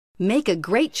Make a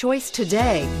great choice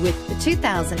today with the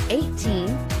 2018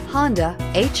 Honda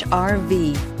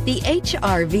HR-V. The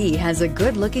HR-V has a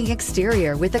good-looking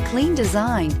exterior with a clean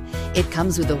design. It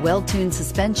comes with a well-tuned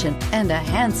suspension and a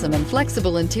handsome and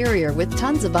flexible interior with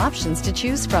tons of options to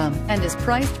choose from and is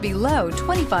priced below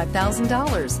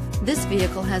 $25,000. This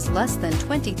vehicle has less than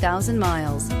 20,000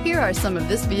 miles. Here are some of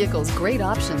this vehicle's great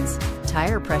options: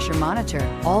 tire pressure monitor,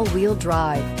 all-wheel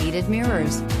drive, heated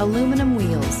mirrors, aluminum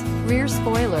wheels, rear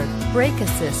spoiler, brake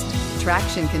assist,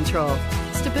 traction control,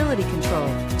 stability control,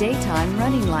 daytime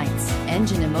running lights,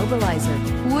 engine immobilizer.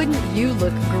 Wouldn't you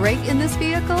look great in this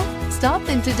vehicle? Stop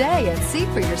in today and see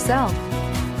for yourself.